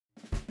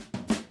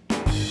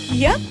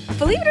Yep,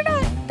 believe it or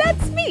not,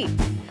 that's me.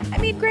 I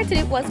mean, granted,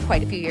 it was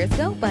quite a few years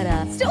ago,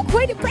 but still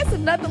quite impressive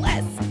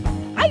nonetheless.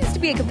 I used to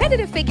be a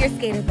competitive figure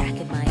skater back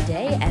in my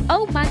day, and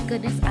oh my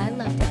goodness, I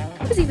loved it.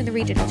 I was even the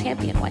regional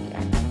champion one year.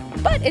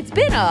 But it's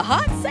been a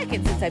hot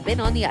second since I've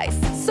been on the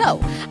ice, so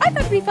I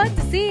thought it'd be fun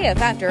to see if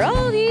after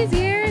all these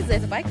years,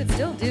 if I could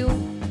still do,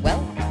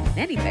 well,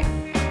 anything.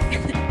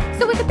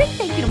 So with a big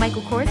thank you to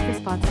Michael Kors for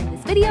sponsoring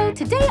this video,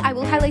 today I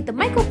will highlight the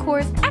Michael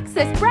Kors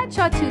Access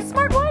Bradshaw 2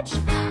 smartwatch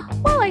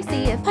while I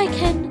see if I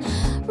can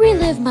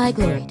relive my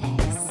glory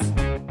days.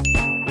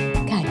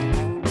 Kind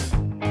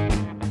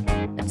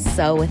of.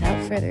 So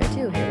without further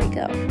ado, here we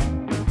go.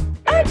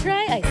 I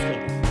try ice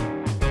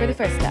skating for the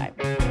first time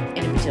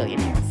in a bajillion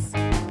years.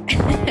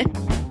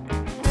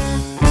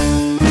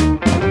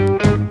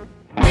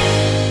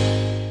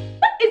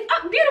 What is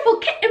up, beautiful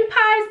kitten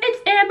pies?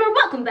 It's Amber.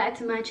 Welcome back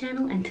to my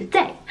channel, and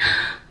today,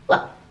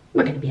 well,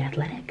 we're gonna be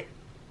athletic.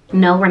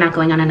 No, we're not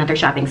going on another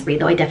shopping spree,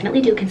 though I definitely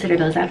do consider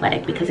those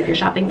athletic, because if you're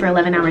shopping for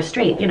 11 hours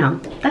straight, you know,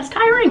 that's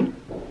tiring.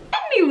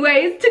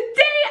 Anyways,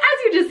 today,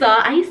 as you just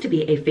saw, I used to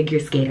be a figure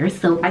skater,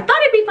 so I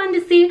thought it'd be fun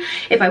to see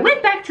if I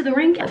went back to the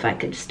rink, if I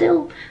could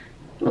still,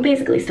 well,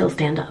 basically still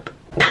stand up.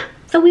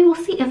 So we will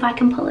see if I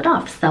can pull it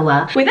off. So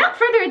without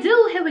further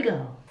ado, here we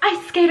go.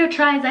 Ice skater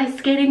tries ice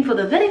skating for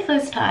the very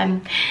first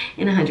time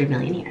in 100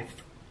 million years.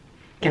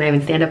 Can I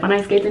even stand up on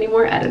ice skates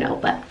anymore? I don't know,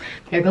 but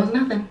here goes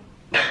nothing.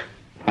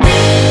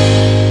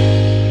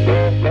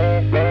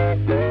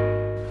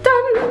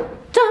 Dun,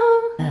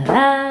 dun,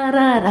 da,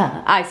 da,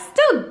 da. I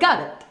still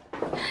got it.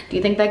 Do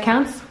you think that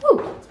counts? Ooh,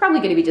 it's probably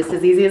gonna be just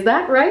as easy as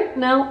that, right?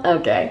 No?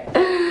 Okay.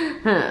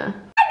 Huh.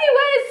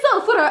 Anyways,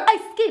 so for our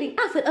ice skating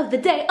outfit of the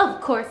day,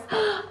 of course.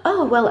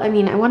 Oh, well, I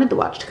mean, I wanted the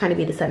watch to kind of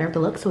be the center of the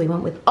look, so we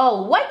went with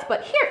all white,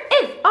 but here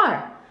is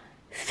our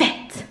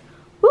fit.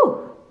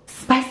 Ooh,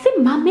 spicy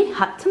mommy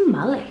hot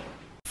tamale.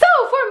 So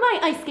for my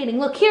ice skating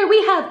look here,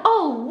 we have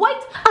all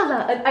white a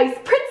la an ice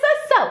princess.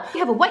 So we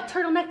have a white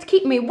turtleneck to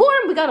keep me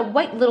warm. We got a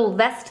white little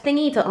vest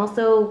thingy to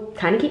also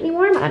kind of keep me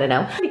warm. I don't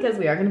know, because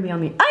we are gonna be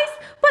on the ice.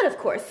 But of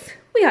course,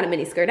 we got a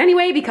mini skirt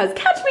anyway, because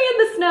catch me in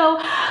the snow,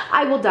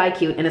 I will die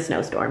cute in a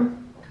snowstorm.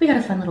 We got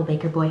a fun little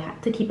baker boy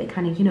hat to keep it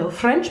kind of, you know,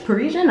 French,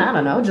 Parisian, I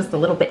don't know, just a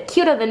little bit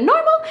cuter than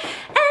normal.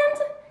 And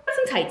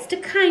some tights to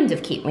kind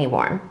of keep me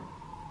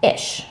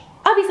warm-ish.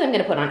 Obviously, I'm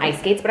gonna put on ice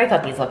skates, but I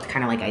thought these looked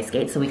kind of like ice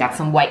skates, so we got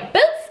some white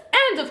boots,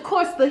 and of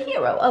course, the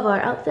hero of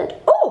our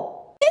outfit.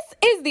 Oh! This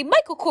is the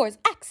Michael Kors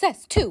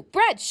Access 2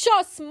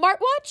 Bradshaw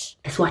smartwatch.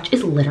 This watch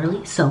is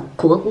literally so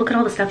cool. Look at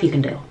all the stuff you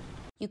can do.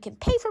 You can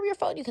pay from your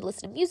phone, you can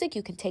listen to music,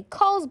 you can take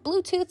calls,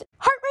 Bluetooth,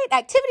 heart rate,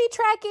 activity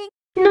tracking.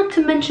 Not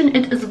to mention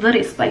it is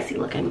very spicy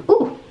looking.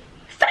 Ooh,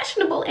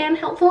 fashionable and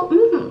helpful.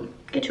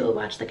 Get you a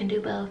watch that can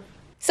do both.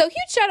 So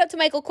huge shout out to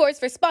Michael Kors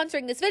for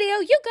sponsoring this video.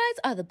 You guys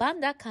are the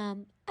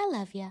bomb.com. I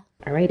love ya.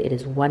 All right, it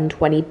is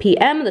 1:20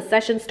 p.m. The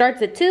session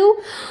starts at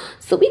 2,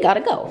 so we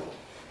gotta go.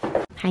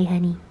 Hi,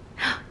 honey.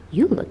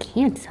 You look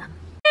handsome.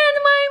 And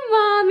my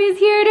mom is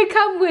here to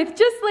come with,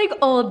 just like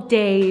old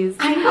days.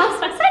 I'm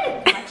also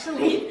excited,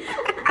 actually.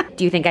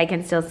 Do you think I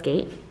can still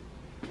skate?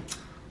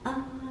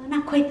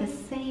 Not quite the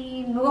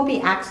same. It won't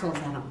be axles,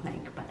 I don't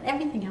think, but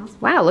everything else.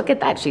 Wow, look at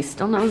that. She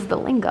still knows the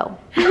lingo.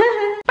 By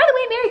the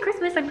way, Merry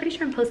Christmas. I'm pretty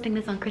sure I'm posting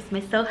this on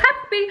Christmas, so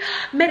happy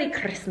Merry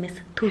Christmas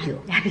to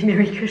you. Happy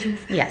Merry Christmas.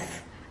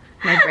 Yes.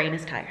 My brain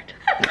is tired.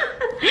 Oh,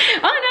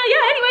 no,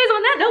 yeah. Anyways,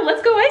 on that note,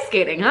 let's go ice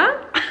skating, huh?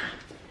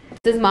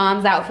 This is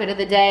Mom's outfit of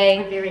the day.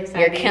 I'm very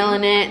excited. You're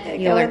killing it.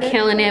 You are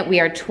killing it. We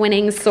are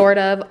twinning, sort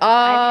of. Oh.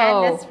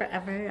 I've had this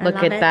forever. I look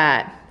love at it.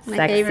 that. My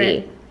Sexy.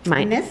 favorite.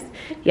 Mine. And this?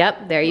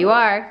 Yep, there you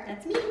are.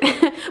 That's me.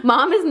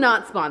 Mom is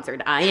not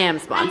sponsored. I am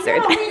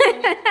sponsored.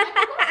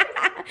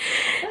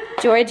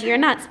 George, you're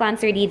not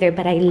sponsored either,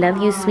 but I love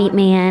you, sweet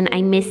man.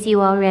 I miss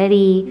you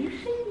already.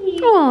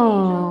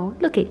 Oh,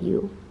 look at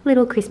you.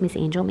 Little Christmas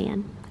angel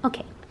man.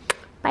 Okay.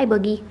 Bye,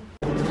 Boogie.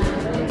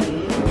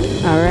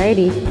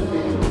 Alrighty.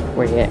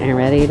 We're getting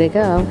ready to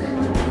go.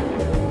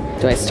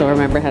 Do I still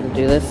remember how to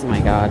do this? Oh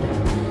my God.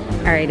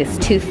 Alright, it's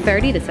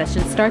 2:30. The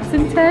session starts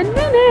in 10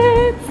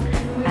 minutes.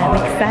 I'm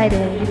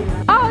excited.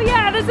 Oh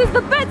yeah, this is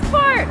the best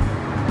part!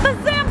 The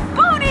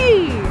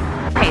Zamboni!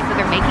 Okay, so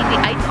they're making the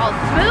ice all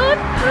smooth.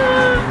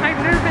 I'm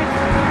nervous.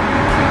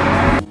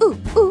 Ooh,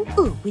 ooh,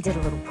 ooh. We did a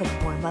little quick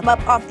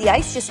warm-up off the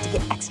ice just to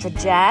get extra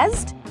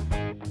jazzed.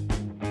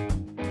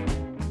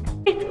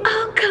 It's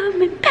all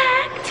coming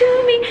back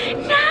to me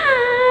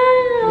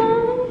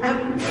now.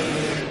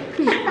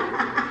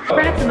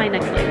 Perhaps in my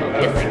next life I'll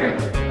be a singer.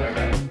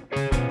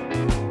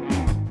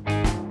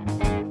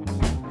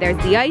 There's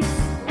the ice.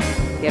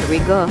 Here we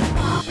go.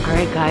 All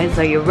right, guys,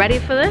 are you ready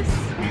for this?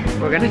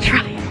 We're gonna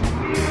try it.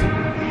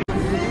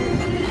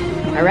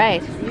 All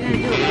right.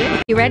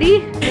 You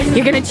ready?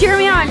 You're gonna cheer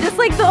me on just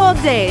like the old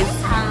days.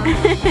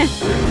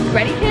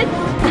 Ready, kids?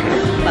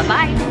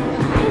 Bye-bye.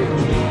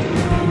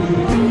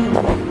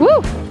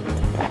 Woo!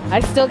 I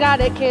still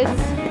got it, kids.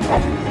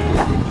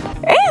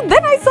 And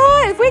then I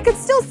saw if we could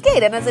still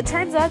skate, and as it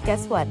turns out,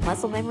 guess what?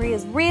 Muscle memory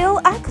is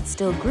real. I could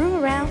still groove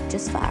around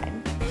just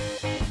fine.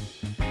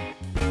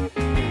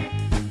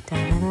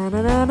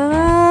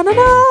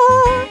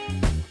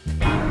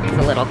 It's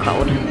a little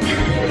cold.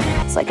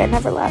 It's like I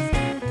never left.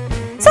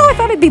 So I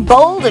thought I'd be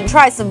bold and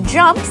try some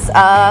jumps,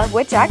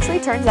 which actually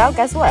turns out,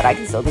 guess what? I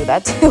can still do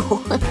that too.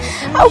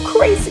 How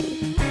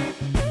crazy.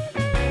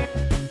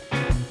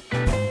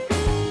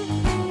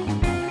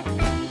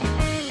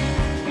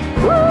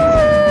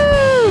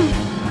 Woo!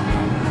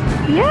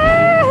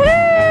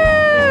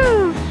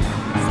 Yahoo!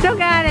 Still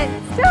got it.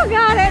 Still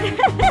got it.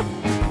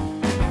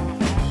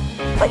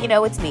 But you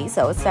know, it's me,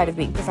 so instead of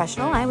being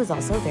professional, I was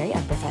also very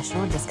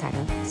unprofessional and just kind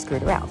of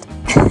screwed around.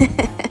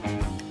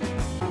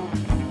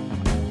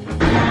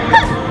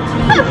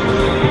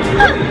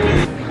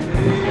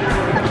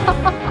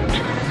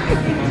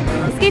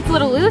 The skate's a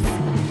little loose.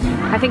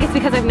 I think it's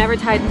because I've never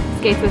tied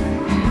skates with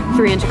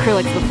 3-inch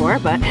acrylics before,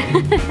 but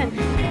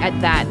At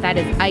that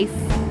is ice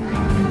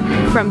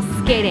from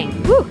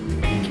skating. Woo!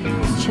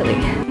 It's chilly.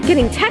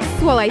 Getting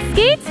texts while I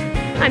skate?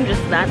 I'm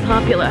just that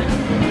popular.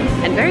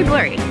 And very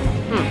blurry.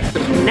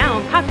 Now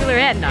I'm popular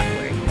and not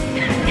blurry.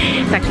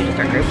 It's actually just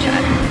our group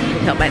chat. You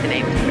can tell by the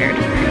name, it's weird.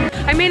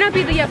 I may not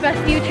be the best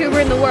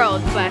YouTuber in the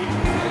world, but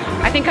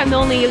I think I'm the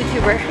only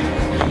YouTuber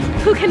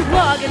who can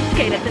vlog and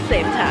skate at the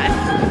same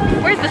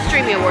time. Where's the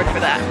Streamy Award for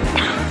that?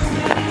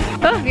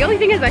 Oh, the only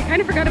thing is I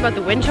kind of forgot about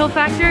the wind chill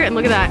factor, and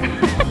look at that.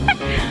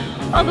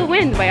 All the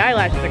wind, my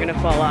eyelashes are gonna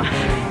fall off.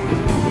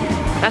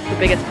 That's the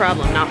biggest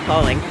problem, not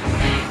falling.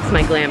 It's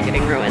my glam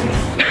getting ruined.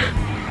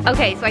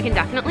 Okay, so I can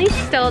definitely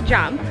still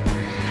jump.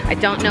 I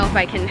don't know if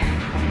I can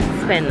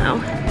spin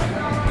though.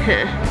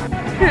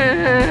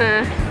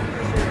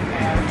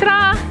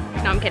 Ta-da!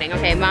 No, I'm kidding.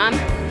 Okay, Mom,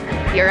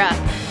 you're up.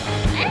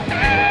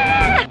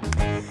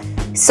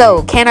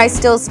 So, can I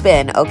still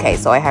spin? Okay,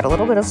 so I had a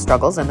little bit of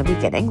struggles in the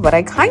beginning, but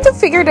I kind of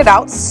figured it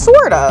out,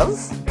 sort of.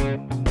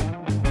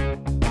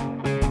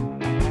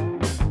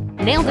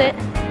 Nailed it.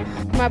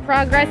 My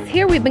progress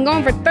here, we've been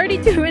going for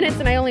 32 minutes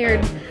and I only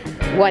earned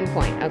 1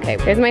 point. Okay,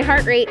 there's my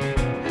heart rate.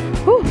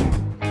 Whew.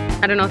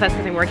 I don't know if that's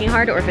because I'm working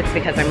hard or if it's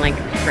because I'm like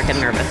freaking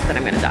nervous that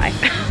I'm gonna die.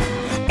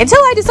 Until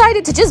I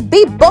decided to just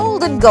be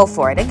bold and go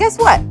for it. And guess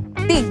what?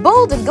 Being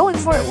bold and going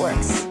for it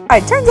works.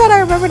 Alright, turns out I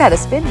remembered how to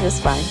spin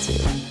just fine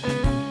too.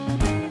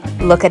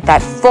 Look at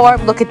that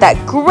form, look at that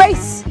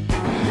grace.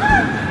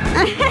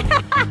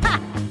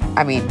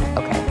 I mean,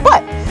 okay,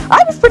 but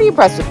I was pretty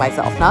impressed with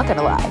myself, not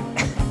gonna lie.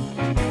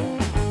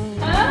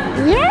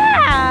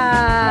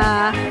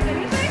 Yeah!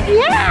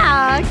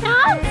 Yeah, it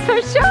counts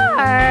for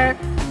sure.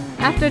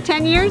 After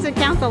 10 years, it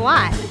counts a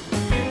lot.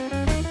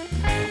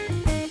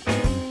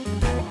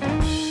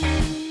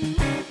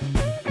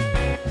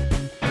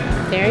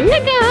 There you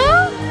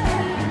go.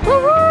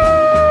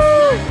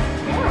 Woo-hoo!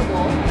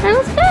 That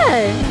was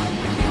good.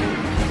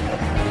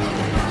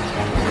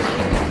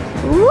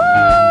 Woo!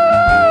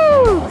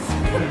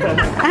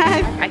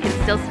 I can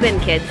still spin,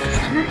 kids.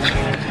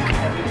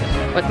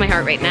 What's my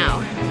heart rate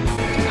now?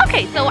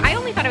 Okay, so I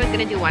only thought I was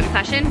gonna do 1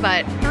 session,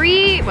 but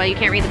well, you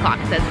can't read the clock.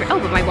 It says, oh,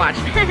 but my watch.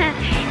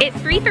 It's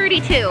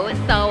 3:32,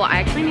 so I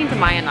actually need to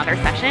buy another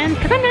session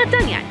because I'm not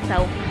done yet.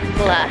 So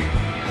we'll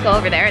go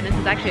over there, and this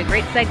is actually a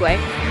great segue.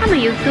 I'm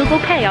gonna use Google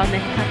Pay on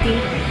this puppy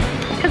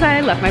because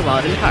I left my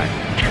wallet in the car.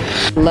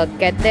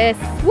 Look at this.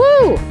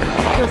 Woo!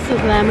 Feels so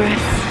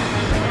glamorous.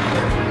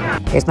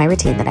 Here's my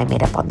routine that I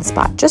made up on the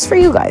spot, just for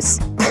you guys.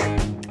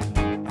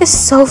 It's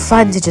so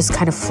fun to just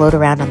kind of float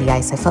around on the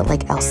ice. I felt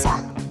like Elsa.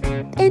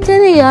 Into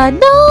the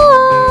unknown.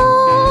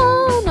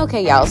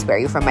 Okay, yeah, I'll spare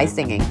you from my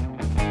singing.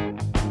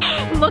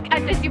 Look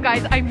at this, you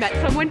guys. I met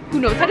someone who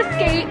knows how to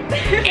skate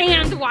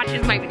and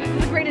watches my videos. This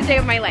is the greatest day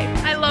of my life.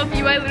 I love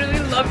you. I literally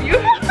love you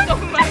so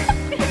much.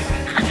 Do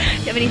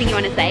you have anything you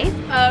want to say?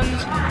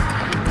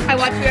 I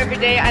watch you every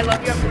day. I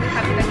love you. I'm really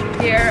happy that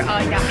you're here.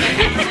 Yeah.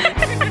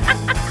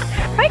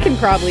 I can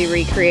probably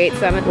recreate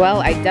some.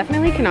 Well, I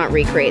definitely cannot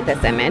recreate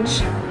this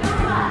image,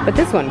 but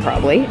this one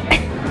probably.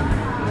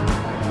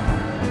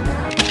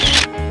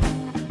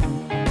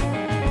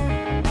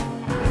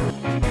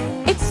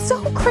 It's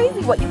so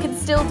crazy what you can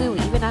still do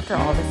even after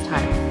all this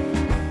time.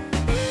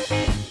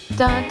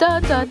 Da da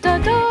da da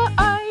da,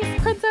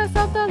 ice princess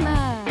of the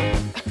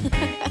land.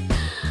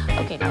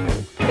 Okay, not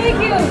really.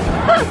 Thank you.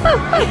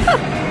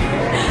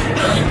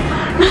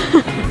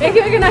 Thank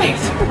you. Good night.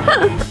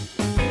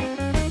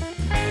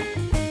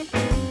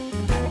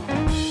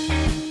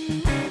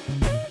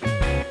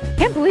 I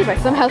can't believe I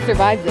somehow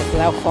survived this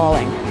without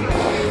falling.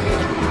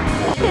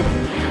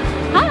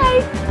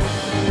 Hi!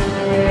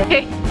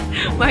 Hey,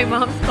 my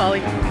mom's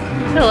calling.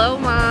 Hello,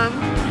 Mom.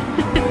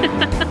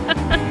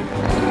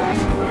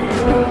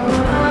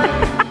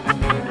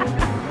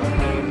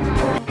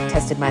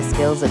 Tested my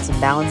skills at some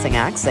balancing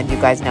acts, and you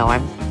guys know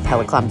I'm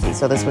hella clumsy,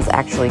 so this was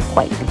actually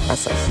quite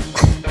impressive.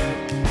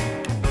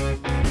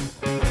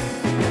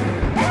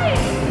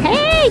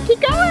 Hey,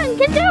 keep going,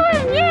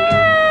 yay!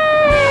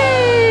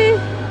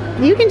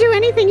 You can do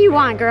anything you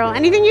want, girl.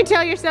 Anything you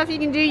tell yourself you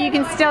can do, you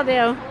can still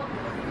do.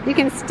 You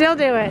can still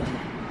do it.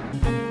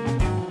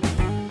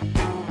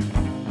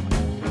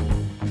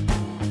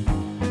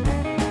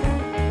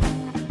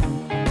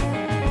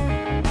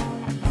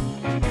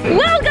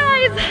 Well,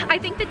 guys, anyways, I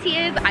think the tea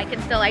is I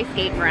can still ice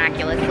skate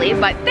miraculously,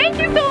 but thank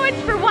you so much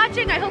for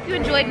watching. I hope you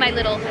enjoyed my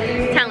little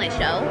talent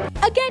show.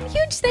 Again,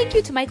 huge thank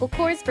you to Michael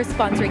Kors for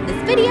sponsoring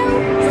this video.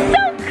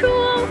 So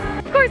cool.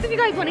 Of course, if you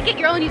guys want to get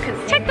your own, you can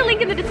check the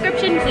link in the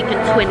description so you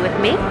can twin with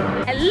me.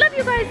 I love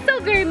you guys so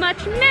very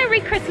much.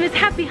 Merry Christmas,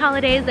 happy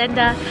holidays, and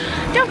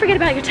don't forget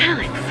about your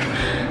talents.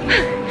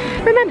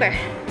 Remember,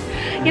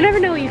 you never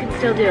know what you can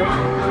still do.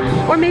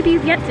 Or maybe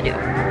you've yet to do.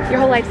 Your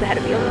whole life's ahead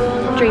of you.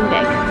 Dream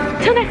big.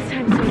 Till next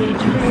time, sweet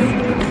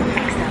angels.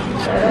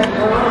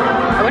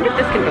 I wonder if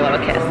this can blow a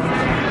kiss.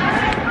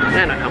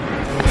 I don't know.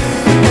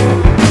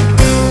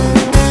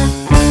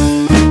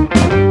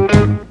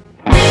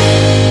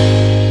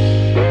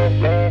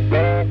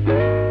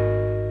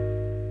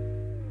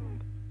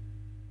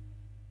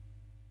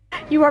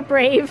 You are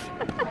brave.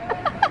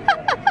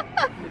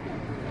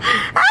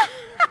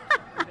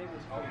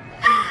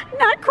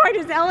 Not quite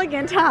as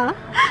elegant, huh?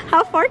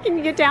 How far can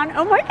you get down?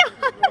 Oh my God.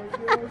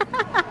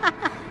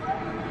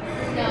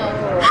 No.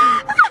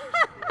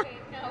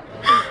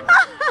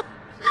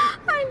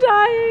 I'm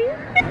dying.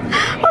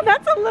 Oh,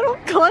 that's a little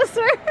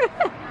closer.